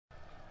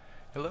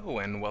Hello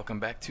and welcome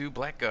back to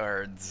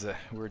Blackguards.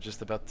 We're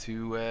just about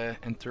to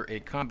enter a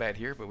combat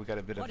here, but we got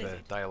a bit of What is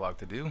it? dialogue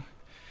to do.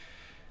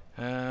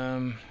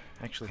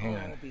 Actually, hang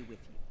on. I'll be with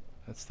you.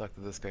 Let's talk to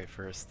this guy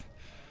first.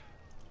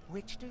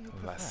 Which do you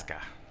prefer?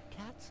 Laska.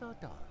 Cats or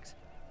dogs?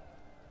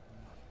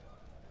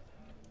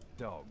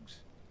 Dogs.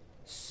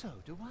 So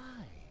do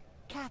I.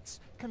 Cats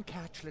can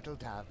catch little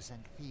doves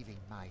and thieving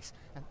mice,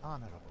 an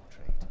honorable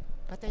trait,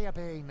 but they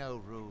obey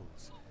no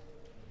rules.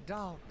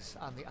 Dogs,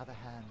 on the other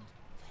hand,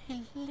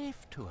 they live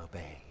to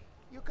obey.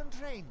 You can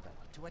train them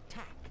to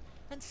attack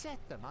and set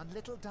them on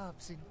little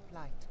doves in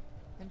flight.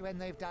 And when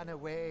they've done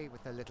away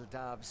with the little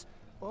doves,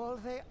 all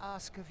they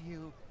ask of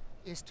you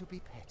is to be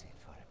petted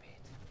for a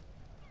bit.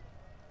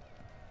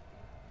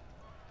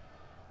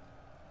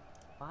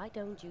 Why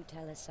don't you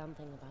tell us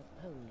something about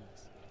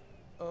ponies?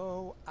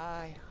 Oh,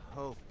 I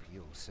hope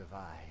you'll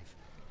survive.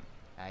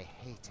 I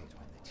hate it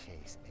when the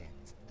chase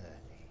ends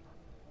early.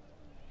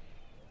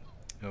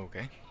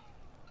 Okay.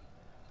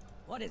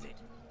 What is it?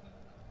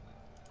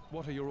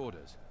 What are your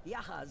orders? The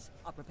Ahas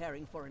are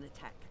preparing for an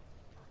attack.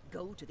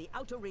 Go to the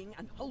outer ring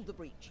and hold the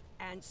breach,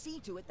 and see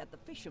to it that the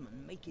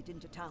fishermen make it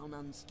into town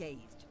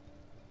unscathed.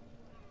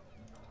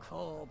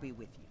 Call be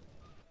with you.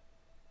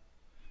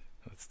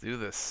 Let's do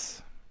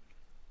this.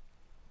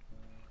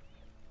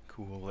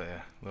 Cool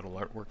little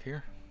artwork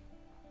here.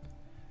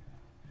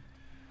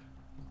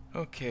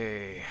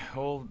 Okay,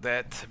 hold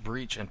that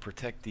breach and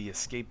protect the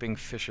escaping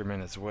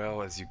fishermen as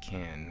well as you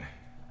can.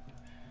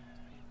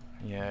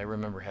 Yeah, I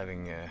remember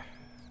having a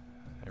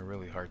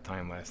really hard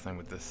time last time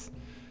with this.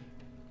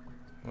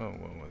 Whoa,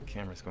 the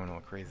camera's going all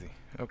crazy.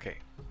 Okay.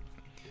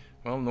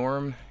 Well,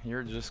 Norm,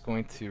 you're just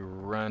going to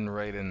run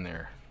right in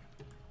there.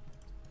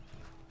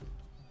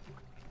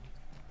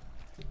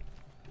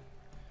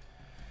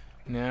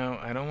 Now,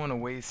 I don't want to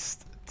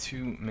waste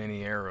too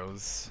many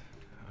arrows.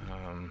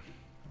 Oh,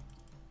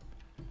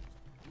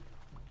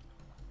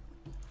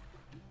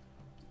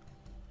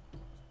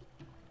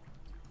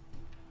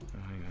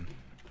 hang on.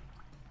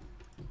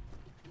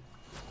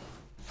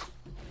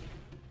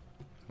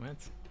 What?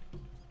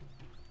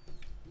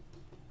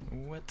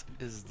 What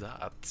is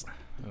that?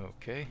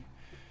 Okay.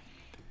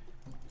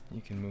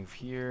 You can move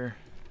here.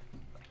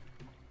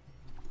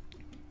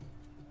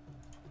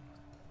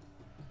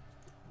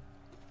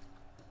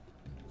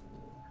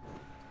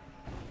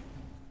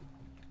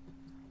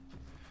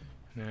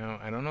 Now,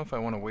 I don't know if I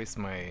want to waste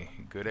my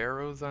good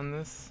arrows on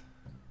this,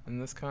 in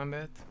this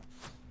combat.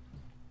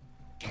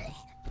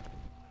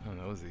 Oh,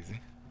 that was easy.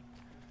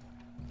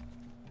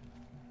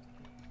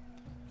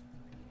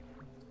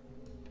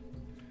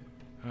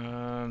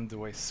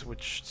 Do I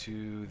switch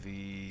to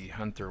the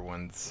hunter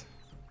ones?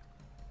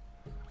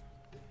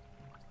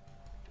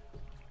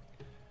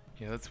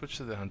 Yeah, let's switch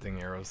to the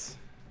hunting arrows.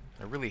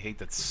 I really hate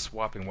that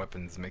swapping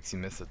weapons makes you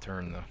miss a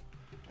turn, though.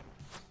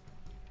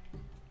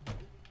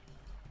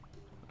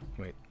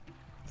 Wait,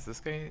 is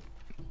this guy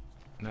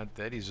not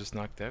dead? He's just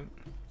knocked out?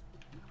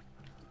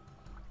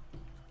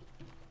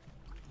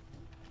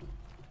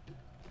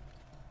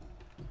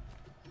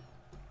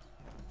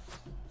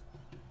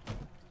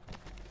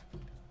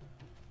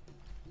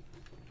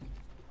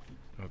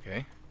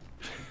 Okay.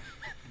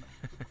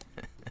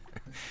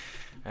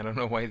 I don't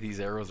know why these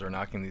arrows are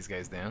knocking these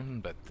guys down,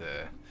 but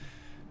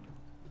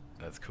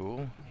that's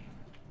cool.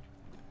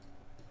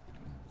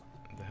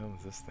 What the hell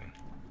is this thing?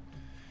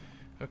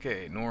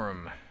 Okay,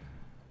 Norm.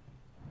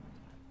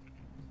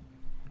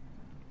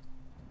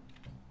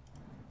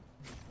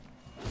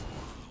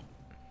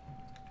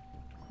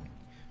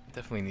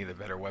 Definitely need a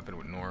better weapon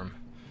with Norm.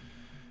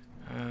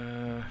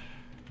 Yeah,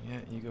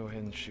 you go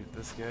ahead and shoot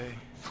this guy.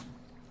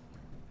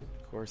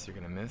 Of course, you're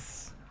gonna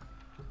miss.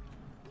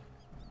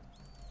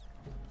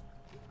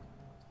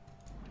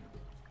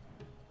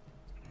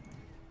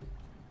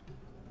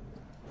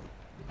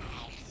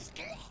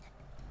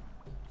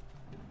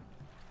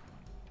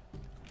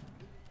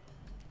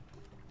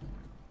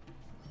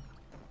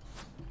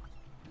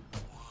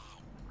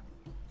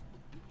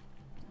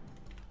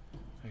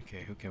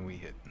 Okay, who can we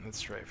hit?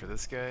 Let's try for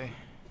this guy.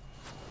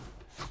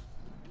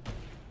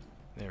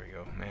 There we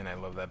go. Man, I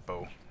love that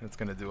bow. It's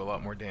gonna do a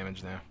lot more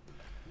damage now.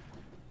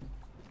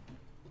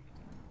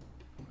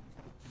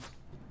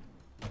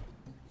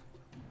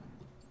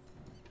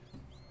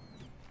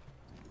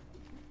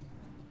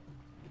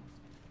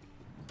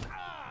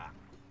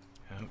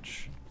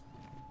 Ouch.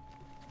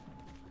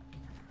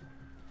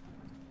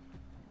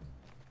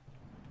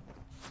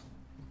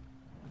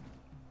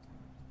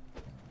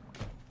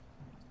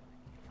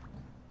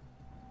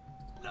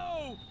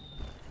 No!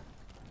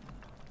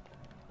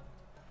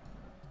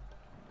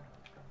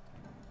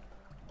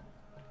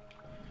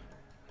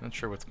 Not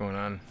sure what's going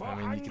on. I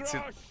mean,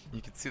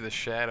 you can see the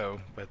shadow,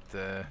 but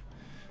yeah,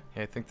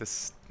 I think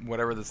this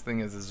whatever this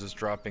thing is just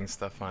dropping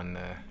stuff on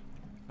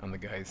the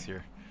guys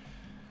here.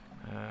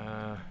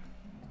 Yeah,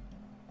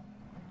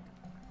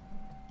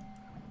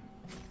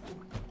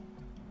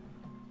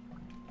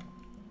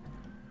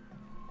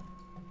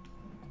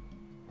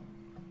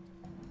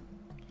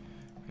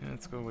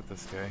 let's go with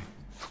this guy.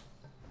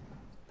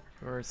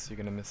 Of course, you're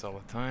gonna miss all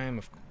the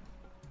time.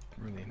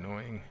 really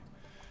annoying.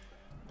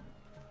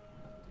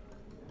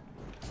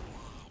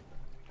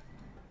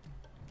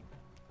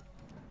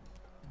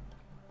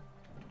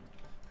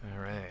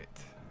 Alright.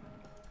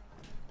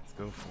 Let's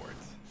go for it.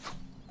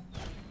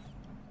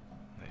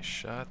 Nice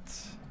shot.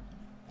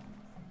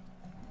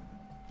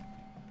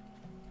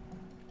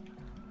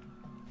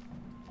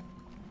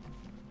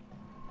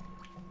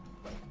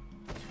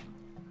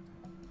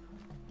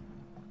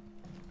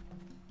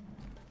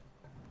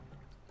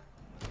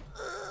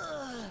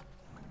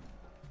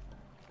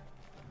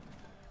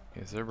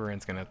 Yeah,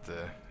 Zerberand's gonna have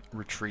to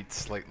retreat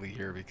slightly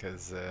here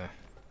because I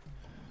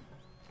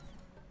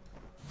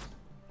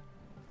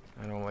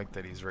don't like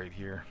that he's right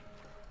here.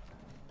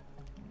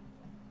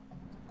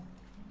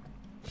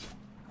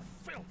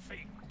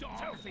 Filthy dog!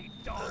 Filthy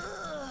dog!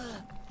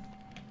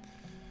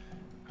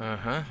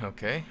 Uh-huh,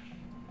 okay.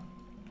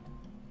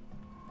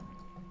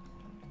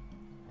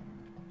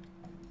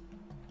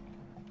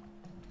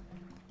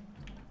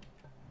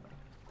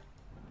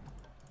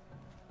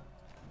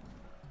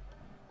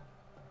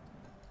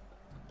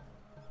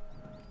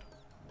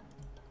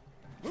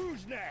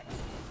 Who's next?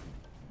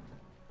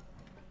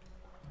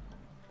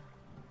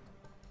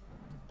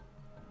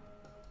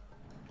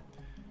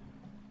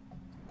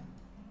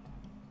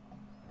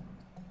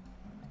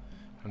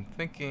 I'm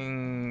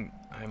thinking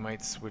I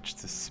might switch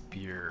to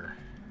spear.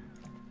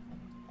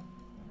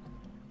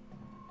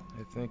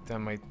 I think that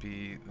might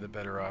be the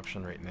better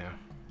option right now.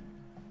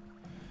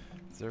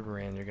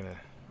 Zerberand, you're gonna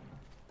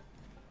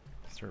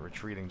start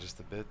retreating just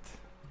a bit.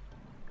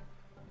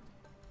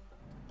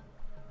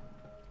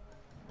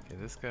 Okay,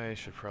 this guy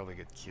should probably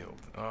get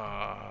killed.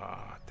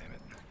 Ah, damn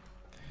it.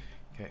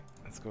 Okay,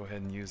 let's go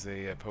ahead and use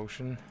a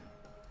potion.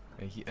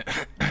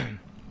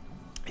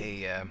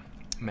 A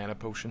mana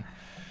potion.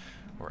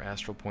 Or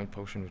astral point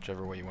potion,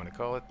 whichever way you want to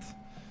call it.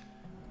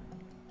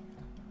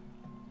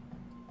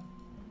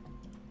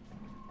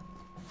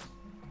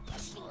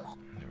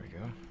 There we go.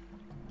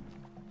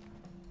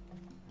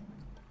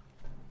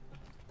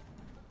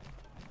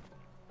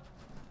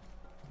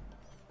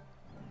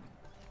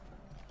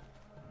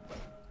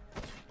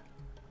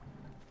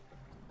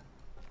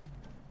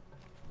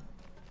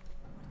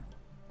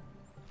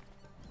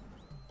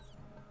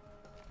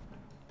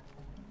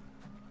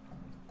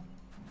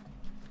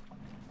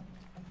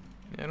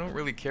 I don't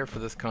really care for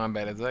this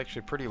combat. It's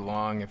actually pretty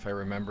long if I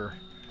remember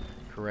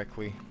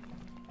correctly.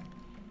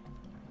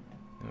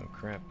 Oh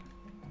crap.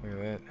 Look at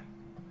that.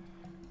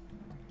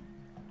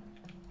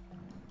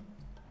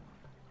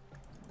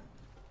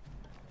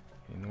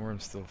 Okay,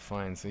 Norm's still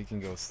fine, so he can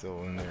go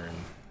still in there and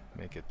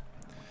make it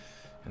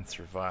and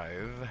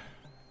survive.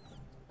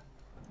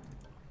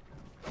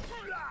 Oh,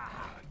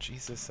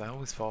 Jesus, I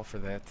always fall for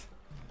that.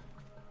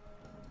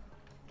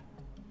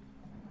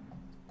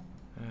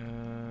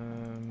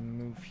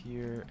 Move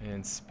here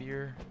and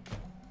spear.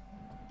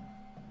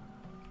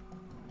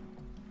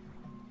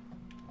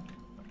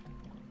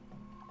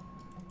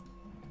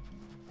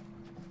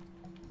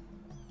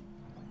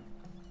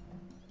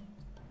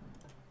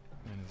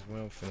 Might as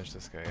well finish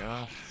this guy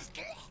off.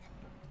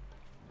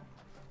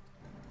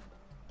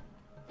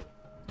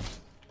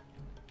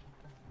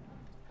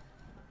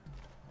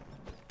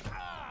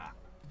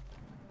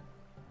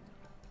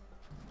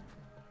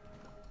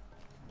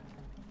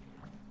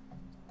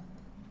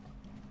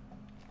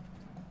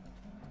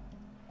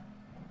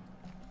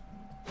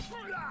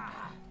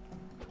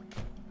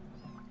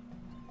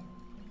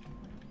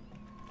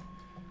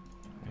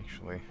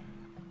 Actually,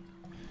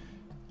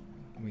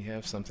 we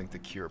have something to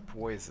cure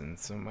poison,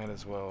 so might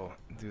as well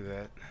do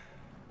that.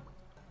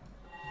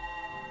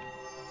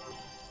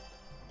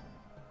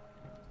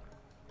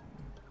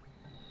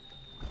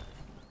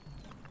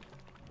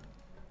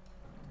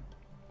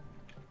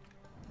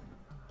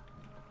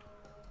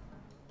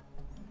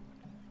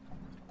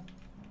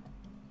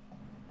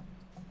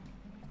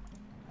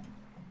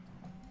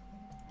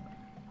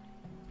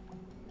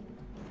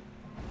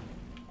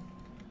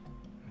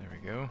 There we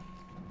go.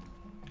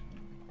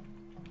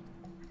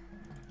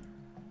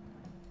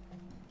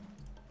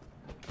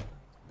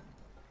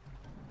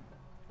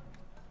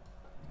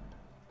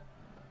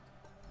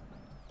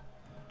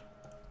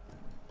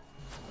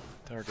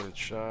 Targeted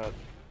shot.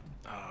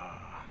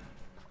 Ah,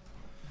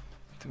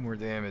 2 more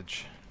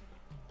damage.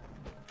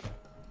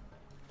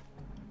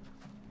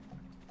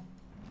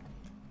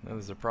 Now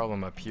there's a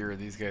problem up here.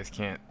 These guys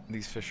can't,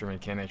 these fishermen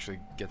can't actually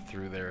get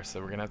through there, so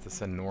we're gonna have to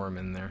send Norm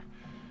in there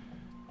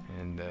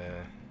and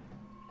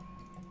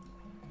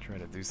try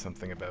to do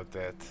something about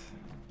that.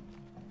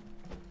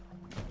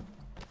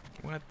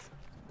 What?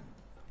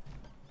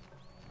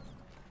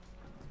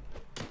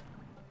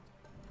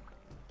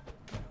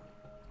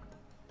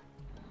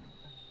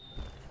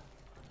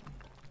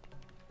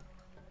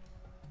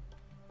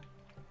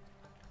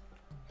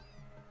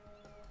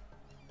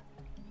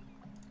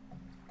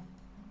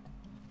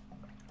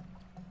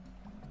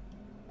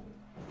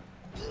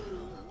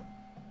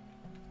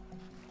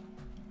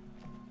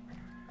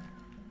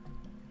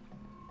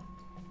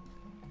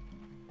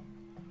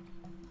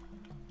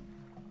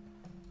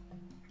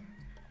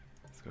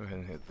 Let's go ahead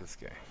and hit this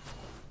guy.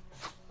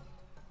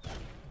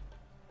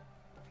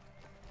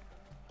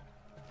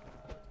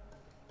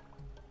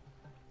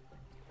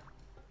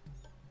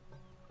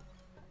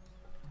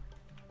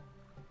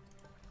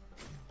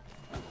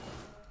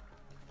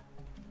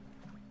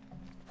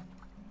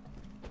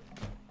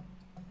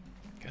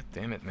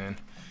 Damn it, man.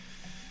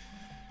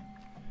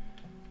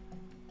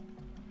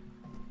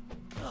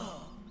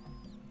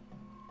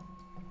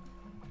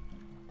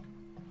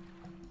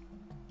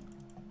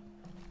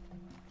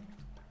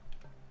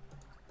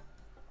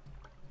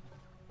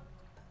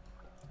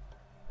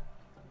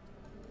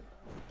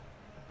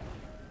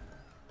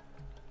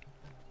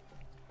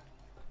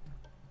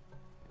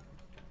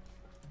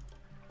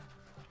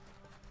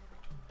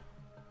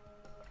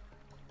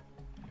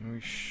 We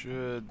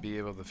should be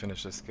able to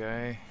finish this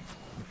guy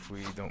if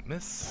we don't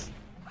miss.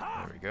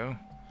 There we go.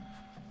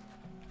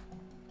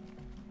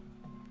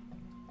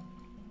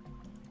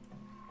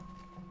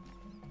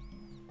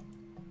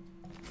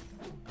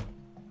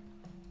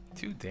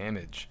 Two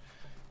damage.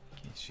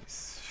 Okay,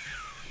 jeez.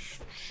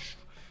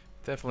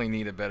 Definitely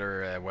need a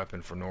better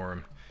weapon for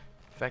Norm.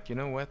 In fact, you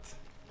know what?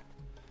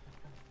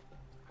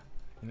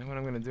 You know what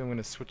I'm gonna do? I'm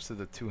gonna switch to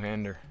the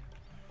two-hander.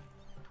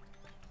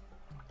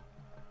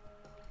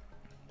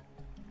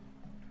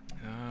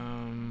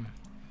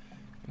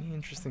 Any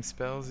interesting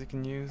spells you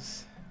can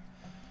use?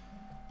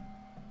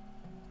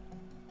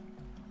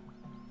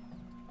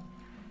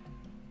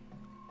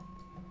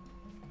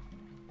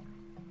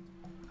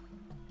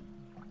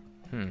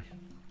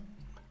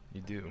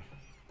 You do.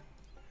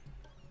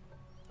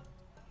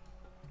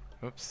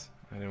 Oops,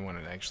 I didn't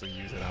want to actually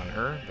use it on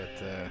her,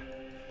 but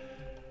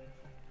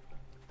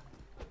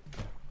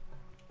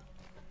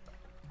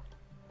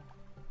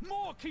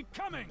More keep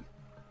coming!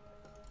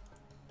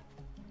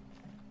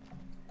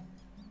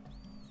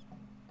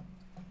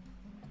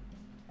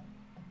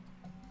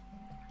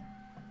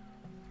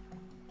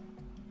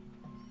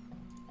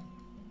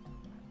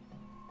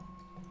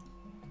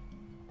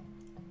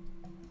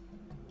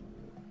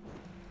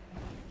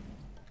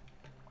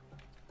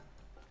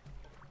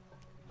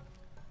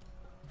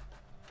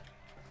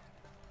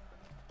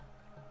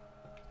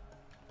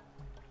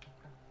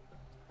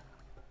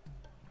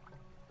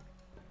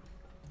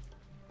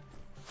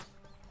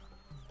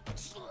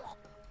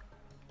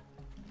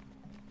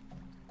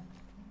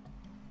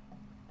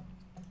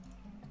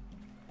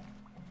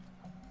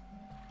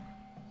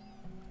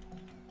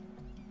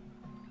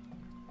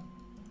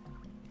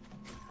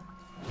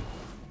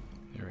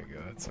 there we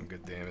go, that's some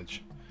good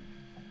damage.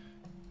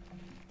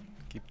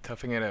 Keep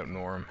toughing it out,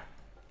 Norm.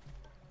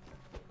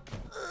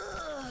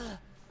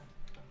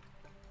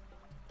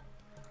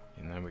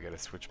 And now we gotta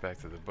switch back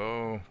to the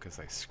bow, because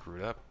I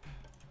screwed up.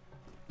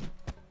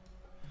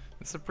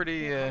 It's a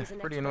pretty,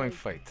 pretty annoying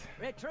fight.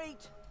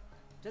 Retreat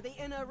to the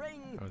inner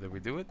ring. Oh, did we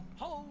do it?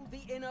 Hold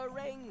the inner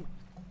ring.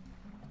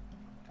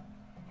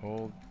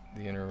 Hold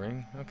the inner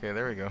ring. Okay,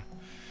 there we go.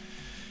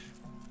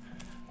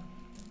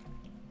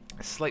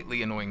 A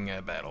slightly annoying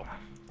battle.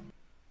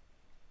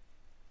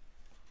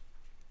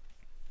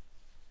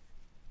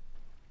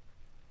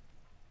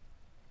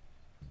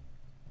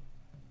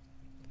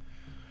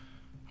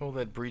 Hold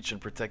that breach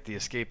and protect the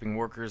escaping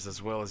workers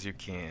as well as you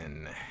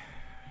can.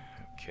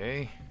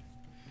 Okay.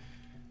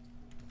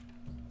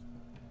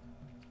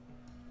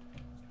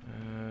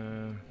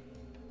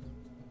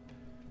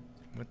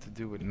 What to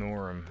do with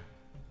Norm?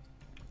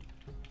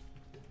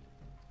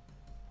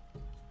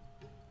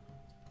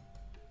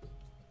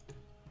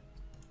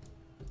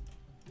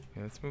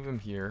 Yeah, let's move him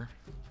here.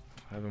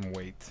 Have him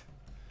wait.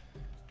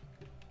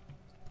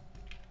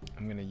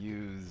 I'm gonna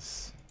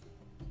use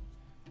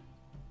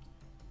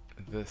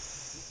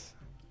this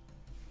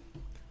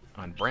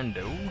on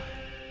Brendo.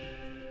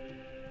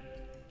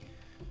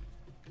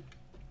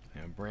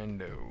 Now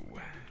Brendo,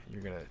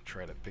 you're gonna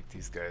try to pick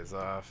these guys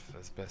off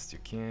as best you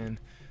can.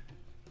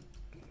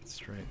 Let's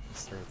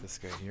start with this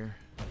guy here.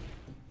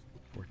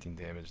 14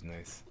 damage,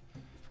 nice.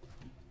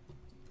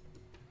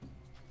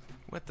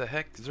 What the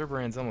heck?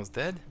 Zurbrand's almost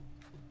dead?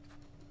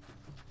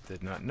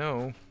 Did not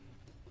know.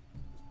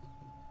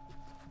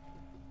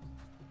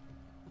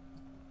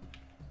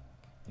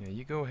 Yeah,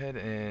 you go ahead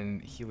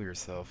and heal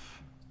yourself.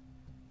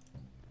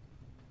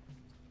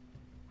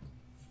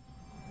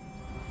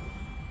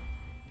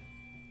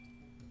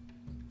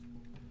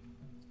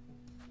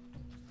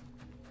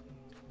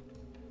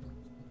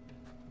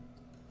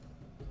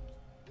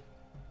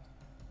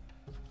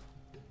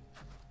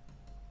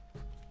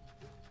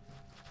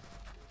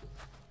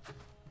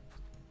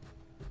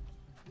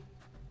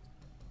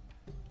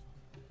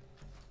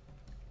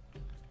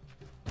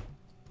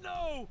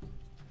 No!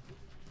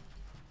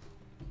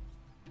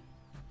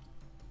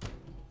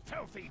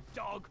 Filthy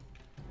dog!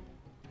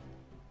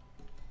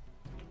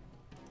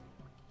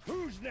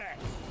 Who's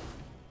next?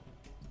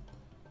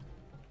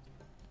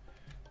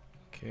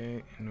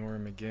 Okay,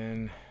 Norm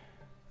again.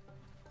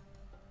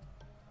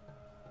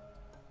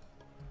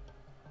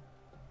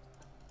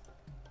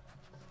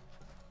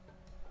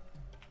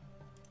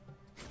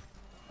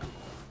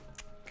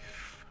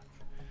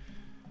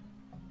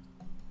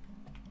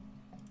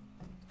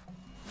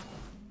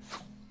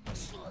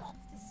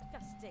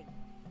 Disgusting.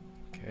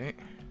 Okay.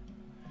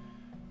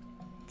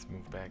 Let's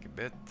move back a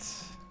bit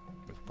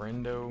with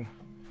Brendo.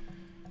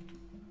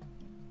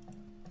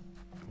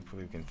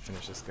 Hopefully we can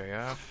finish this guy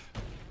off.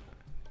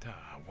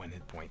 Ah, 1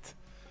 hit point.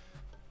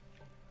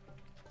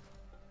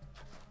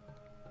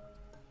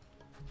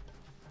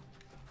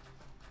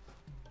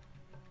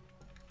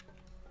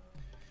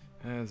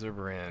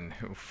 Zerberan.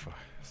 Oof.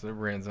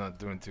 Zerberan's not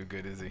doing too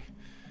good, is he?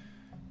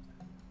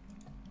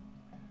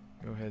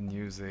 Go ahead and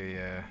use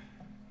a...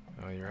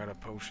 oh, you're out of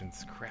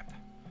potions. Crap.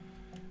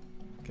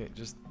 Okay,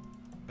 just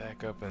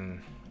back up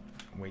and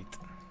wait.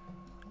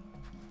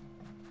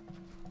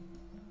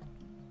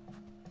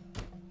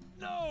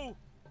 No!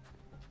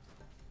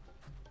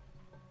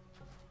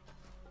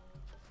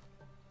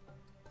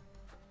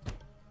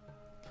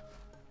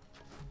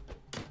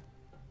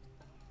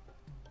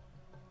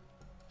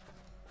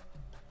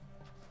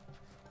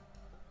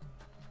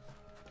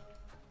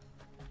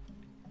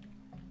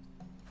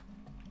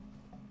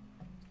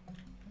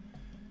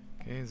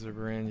 Okay,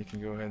 Zerberan, you can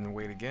go ahead and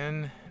wait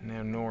again.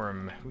 Now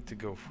Norm, who to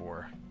go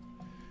for?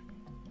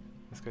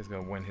 This guy's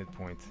got 1 hit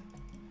point.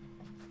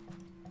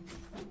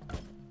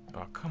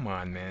 Oh, come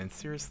on, man.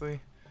 Seriously?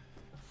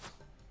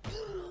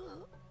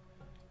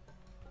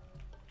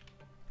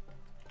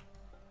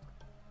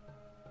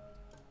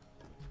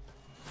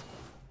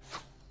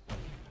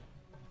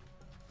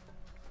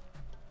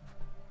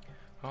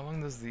 How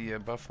long does the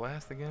buff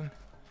last again?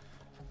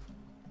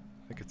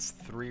 I think it's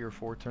 3 or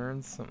 4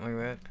 turns, something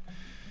like that.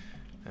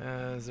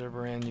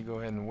 Zerberan, you go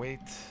ahead and wait.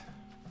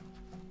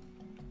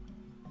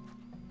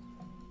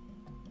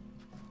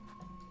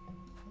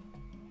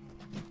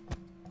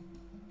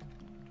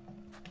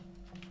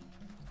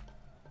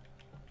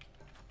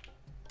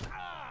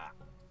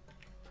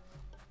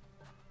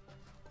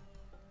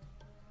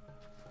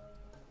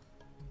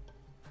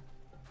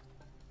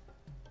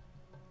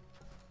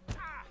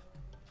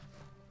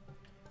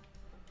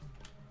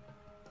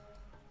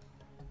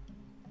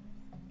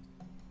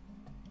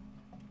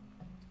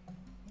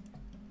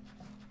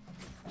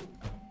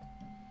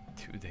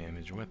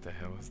 Damage. What the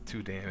hell is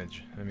 2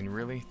 damage? I mean,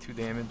 really? 2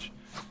 damage?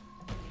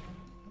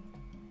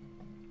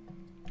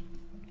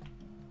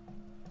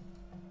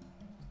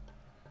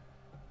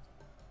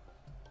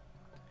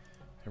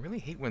 I really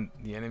hate when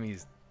the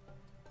enemy's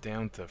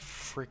down to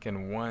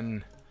frickin'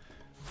 one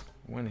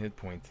hit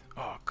point.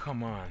 Oh,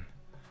 come on.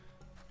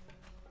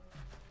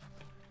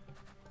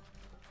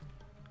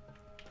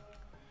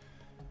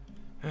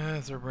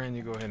 Zerberan,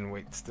 you go ahead and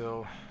wait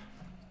still.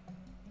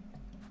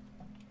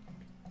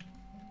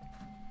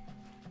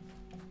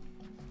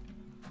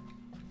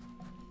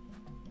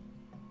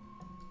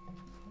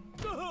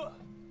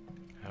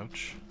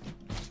 Ouch.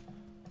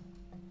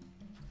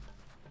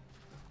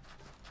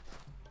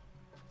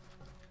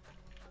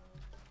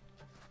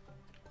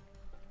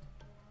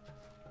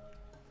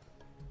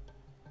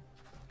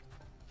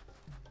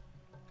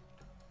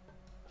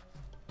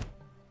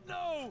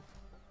 No!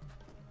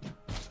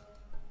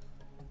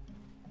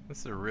 This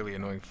is a really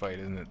annoying fight,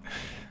 isn't it?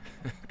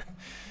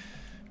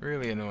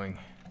 Really annoying.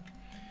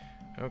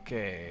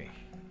 Okay.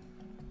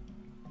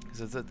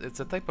 'Cause it's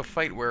a type of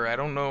fight where I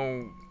don't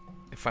know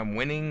if I'm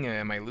winning,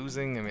 am I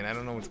losing? I mean, I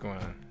don't know what's going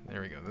on. There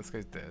we go. This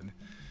guy's dead.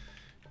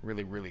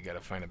 Really, really got to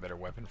find a better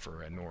weapon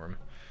for Norm.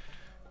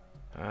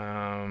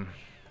 Yeah,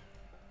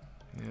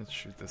 let's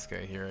shoot this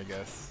guy here, I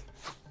guess.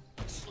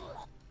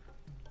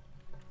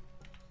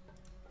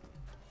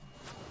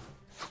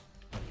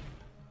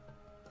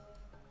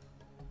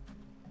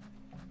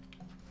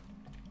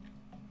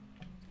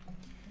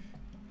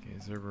 Okay,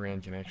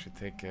 Zerberan can actually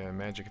take a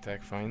magic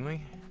attack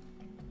finally.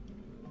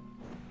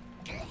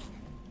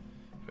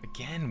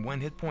 Again, 1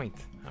 hit point.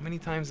 How many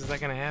times is that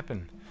gonna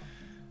happen?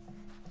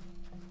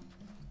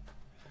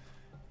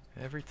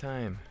 Every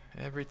time.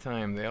 Every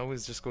time. They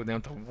always just go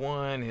down to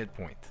 1 hit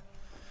point.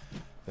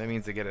 That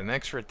means they get an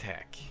extra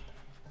attack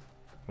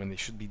when they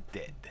should be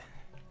dead.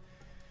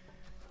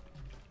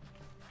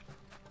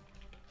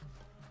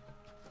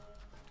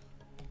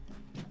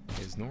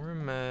 Is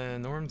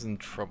Norm's in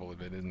trouble a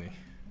bit, isn't he?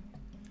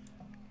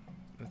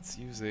 Let's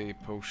use a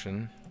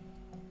potion.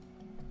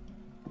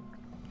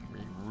 We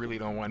really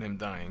don't want him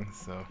dying,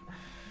 so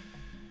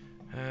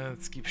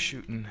let's keep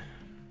shooting.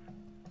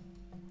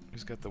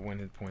 Who's got the 1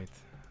 hit point?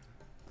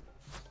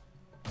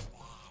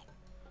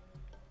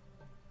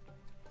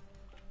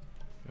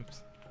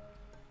 Oops.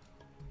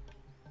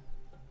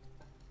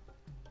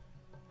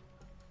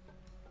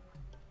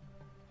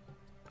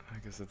 I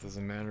guess it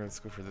doesn't matter. Let's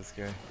go for this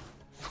guy.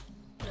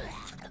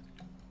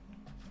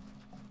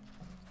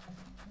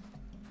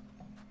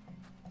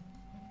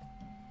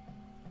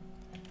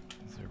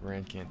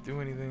 Zerberan can't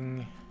do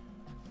anything.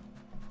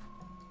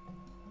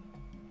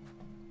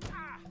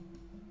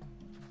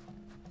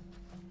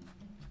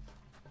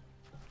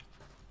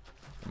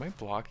 Am I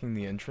blocking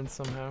the entrance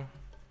somehow?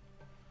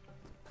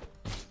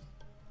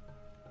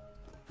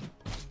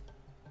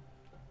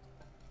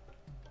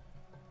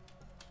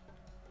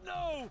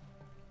 No!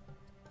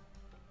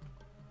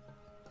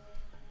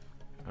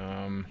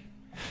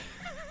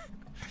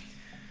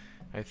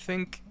 I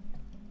think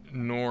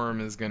Norm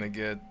is gonna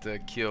get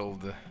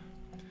killed.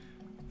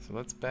 So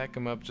let's back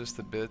him up just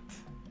a bit.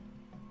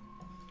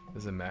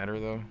 Does it matter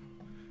though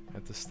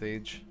at this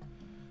stage?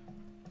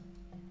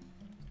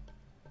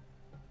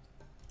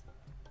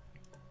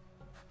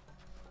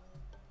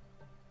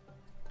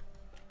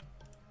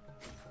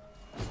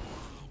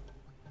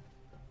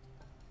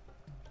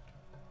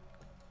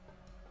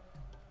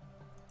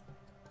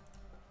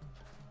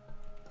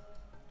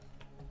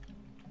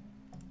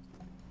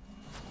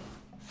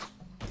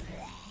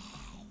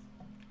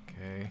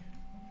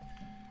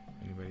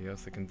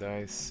 else that can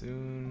die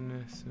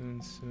soon,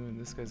 soon.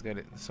 This guy's got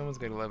it. Someone's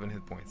got 11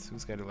 hit points.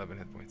 Who's got 11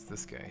 hit points?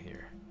 This guy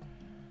here.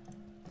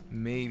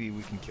 Maybe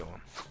we can kill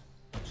him.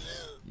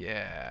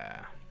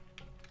 Yeah.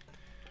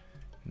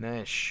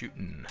 Nice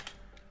shooting.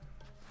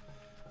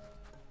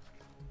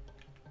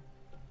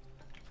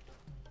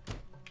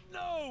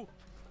 No!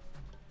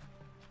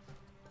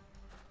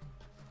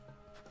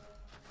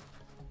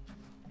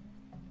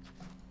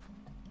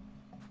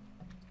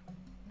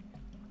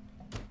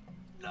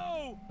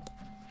 No!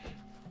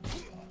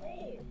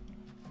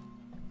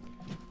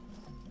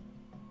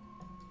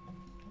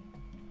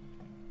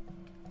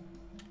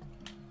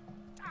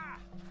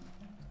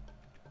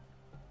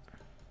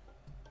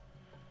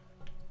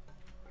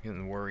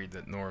 Getting worried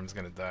that Norm's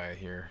gonna die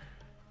here.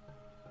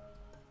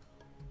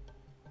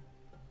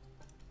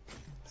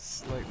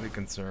 Slightly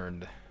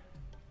concerned.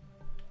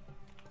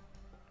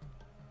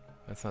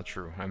 That's not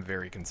true. I'm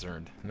very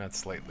concerned. Not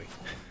slightly.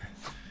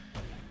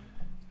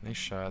 Nice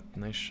shot.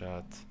 Nice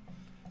shot.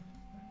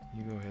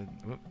 You go ahead.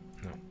 Whoop.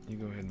 No. You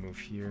go ahead and move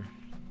here.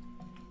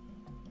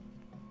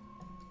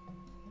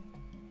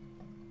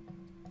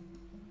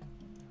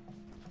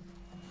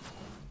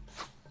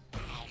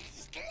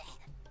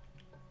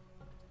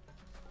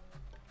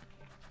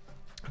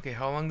 Okay,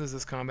 how long does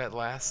this combat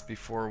last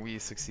before we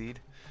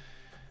succeed?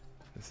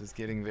 This is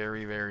getting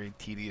very, very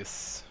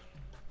tedious.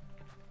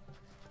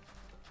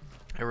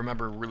 I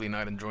remember really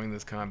not enjoying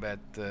this combat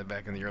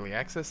back in the early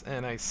access,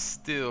 and I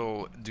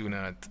still do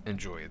not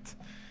enjoy it.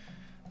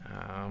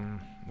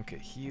 Okay,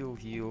 heal,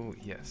 heal.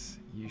 Yes,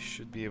 you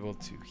should be able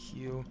to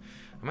heal.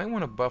 I might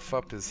want to buff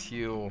up his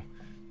heal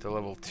to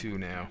level 2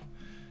 now.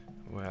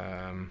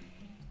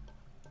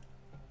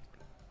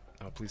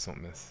 Oh, please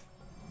don't miss.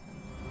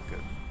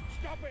 Good.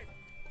 Stop it!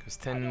 Because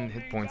 10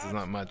 hit points is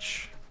not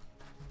much.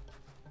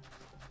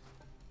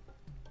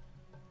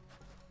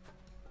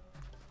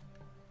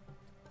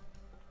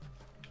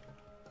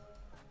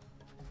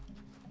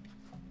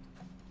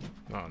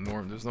 Oh,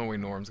 Norm, there's no way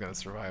Norm's gonna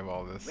survive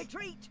all this.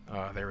 Retreat!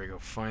 Ah, there we go,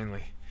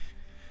 finally.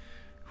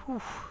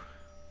 Whew.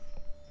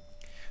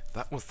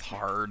 That was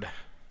hard.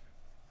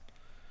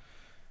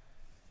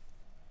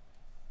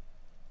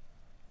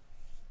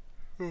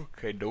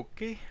 Okay,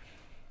 dokie.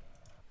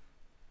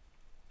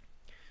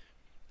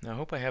 Now I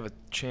hope I have a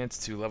chance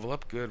to level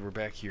up. Good, we're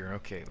back here.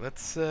 Okay,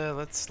 let's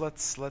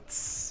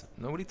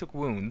nobody took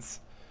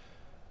wounds.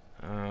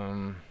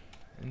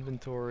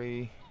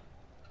 Inventory.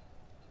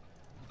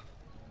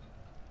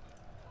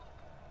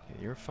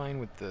 Okay, you're fine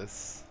with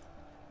this.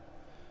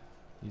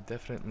 You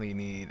definitely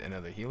need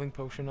another healing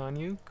potion on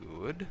you.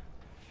 Good.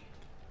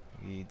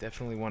 We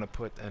definitely want to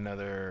put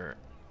another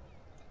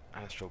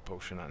astral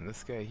potion on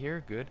this guy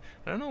here. Good.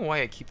 I don't know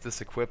why I keep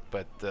this equipped,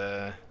 but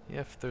yeah,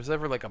 if there's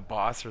ever like a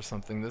boss or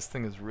something, this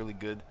thing is really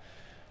good.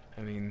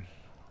 I mean,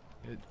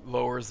 it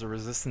lowers the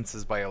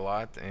resistances by a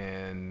lot,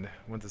 and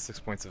 1 to 6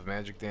 points of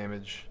magic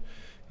damage.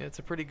 Yeah, it's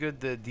a pretty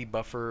good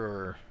debuffer,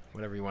 or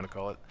whatever you want to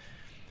call it.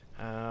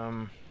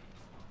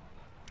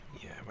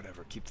 Yeah,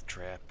 whatever. Keep the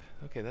trap.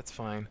 Okay, that's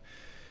fine.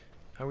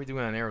 How are we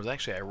doing on arrows?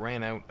 Actually, I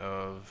ran out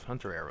of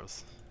hunter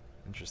arrows.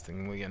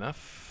 Interestingly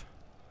enough.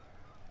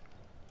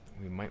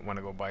 We might want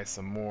to go buy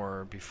some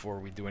more before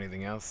we do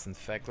anything else. In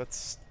fact,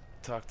 let's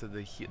talk to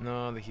the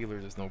no, the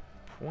healer. There's no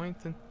point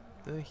in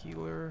the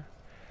healer.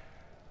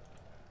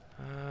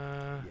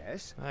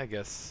 Yes? I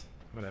guess.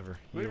 Whatever.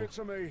 Leave Heal. it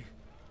to me.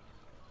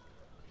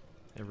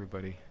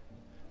 Everybody.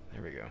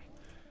 There we go.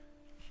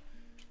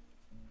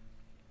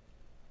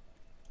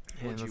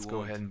 And let's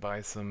go ahead and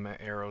buy some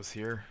arrows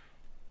here.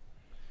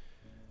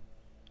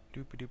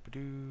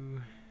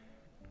 Doop-a-doop-a-doo.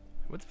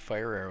 What do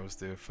fire arrows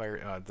do? Fire,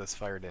 it does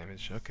fire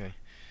damage. Okay.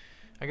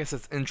 I guess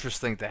it's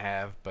interesting to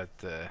have, but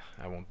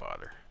I won't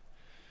bother.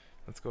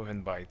 Let's go ahead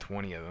and buy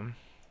 20 of them.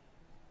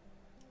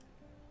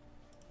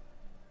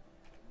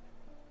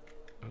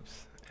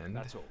 Oops. And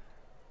That's all.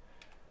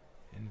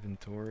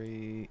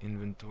 inventory,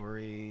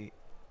 inventory,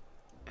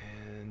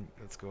 and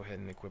let's go ahead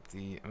and equip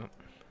the. Oh,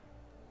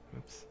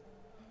 oops.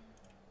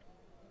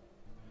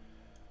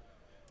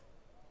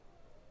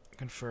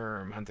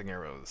 Confirm hunting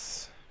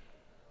arrows.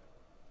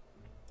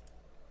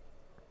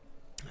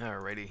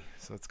 Alrighty,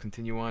 so let's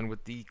continue on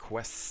with the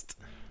quest.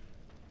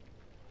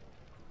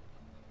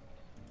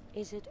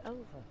 Is it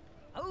over?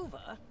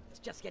 Over? It's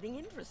just getting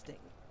interesting.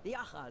 The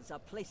Ahas are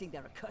placing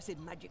their accursed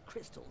magic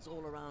crystals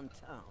all around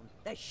town.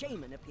 Their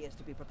shaman appears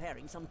to be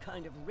preparing some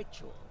kind of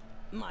ritual.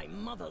 My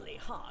motherly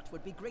heart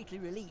would be greatly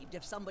relieved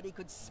if somebody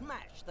could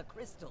smash the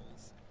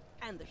crystals.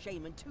 And the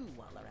shaman too,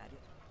 while they're at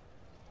it.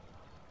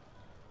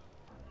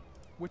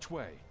 Which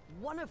way?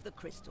 One of the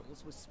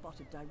crystals was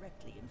spotted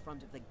directly in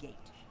front of the gate,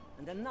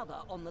 and another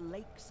on the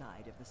lake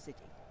side of the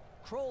city.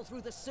 Crawl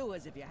through the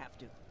sewers if you have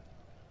to.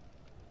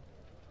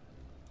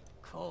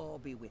 Cor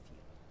be with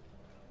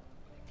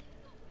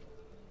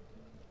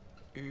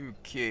you.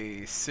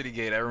 Okay, City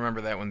Gate. I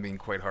remember that one being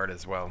quite hard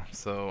as well.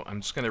 So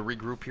I'm just going to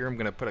regroup here. I'm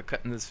going to put a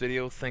cut in this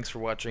video. Thanks for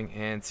watching,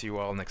 and see you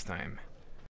all next time.